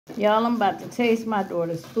Y'all, I'm about to taste my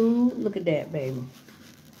daughter's food. Look at that, baby.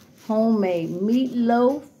 Homemade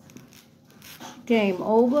meatloaf. Came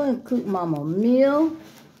over and cooked mama a meal.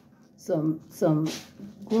 Some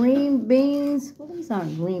green beans. What are these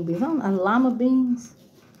on green beans? I don't know, llama beans.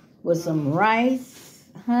 With some rice,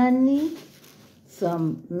 honey,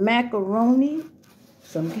 some macaroni,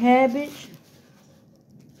 some cabbage,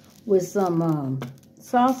 with some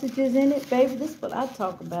sausages in it. Baby, this is what I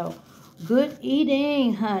talk about. Good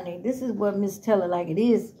eating, honey. This is what Miss Teller like it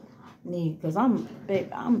is need. Because I'm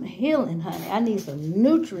healing, honey. I need some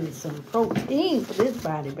nutrients, some protein for this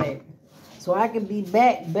body, baby. So I can be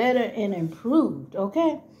back better and improved,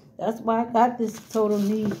 okay? That's why I got this total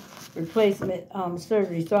knee replacement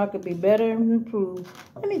surgery. So I could be better and improved.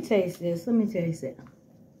 Let me taste this. Let me taste it.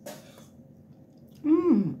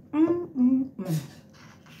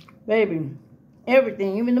 Baby,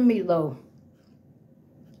 everything, even the meatloaf.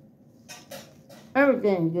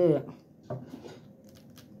 Everything good.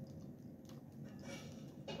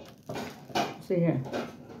 See here.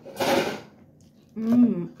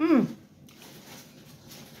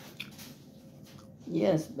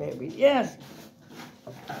 Yes, baby, yes.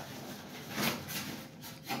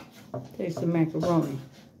 Taste the macaroni.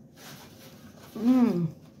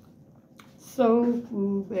 Soul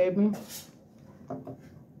food, baby.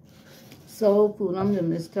 Soul food. I'm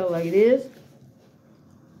gonna just tell like it is.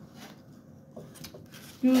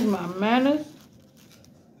 Excuse my manners.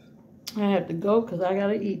 I have to go because I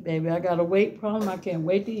gotta eat, baby. I got a weight problem. I can't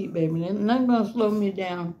wait to eat, baby. Nothing gonna slow me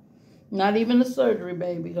down. Not even the surgery,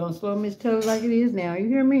 baby. Gonna slow me tell it like it is now. You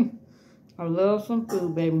hear me? I love some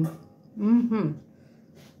food, baby.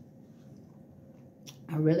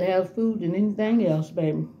 I'd rather have food than anything else,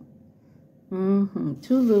 baby.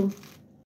 Tulu.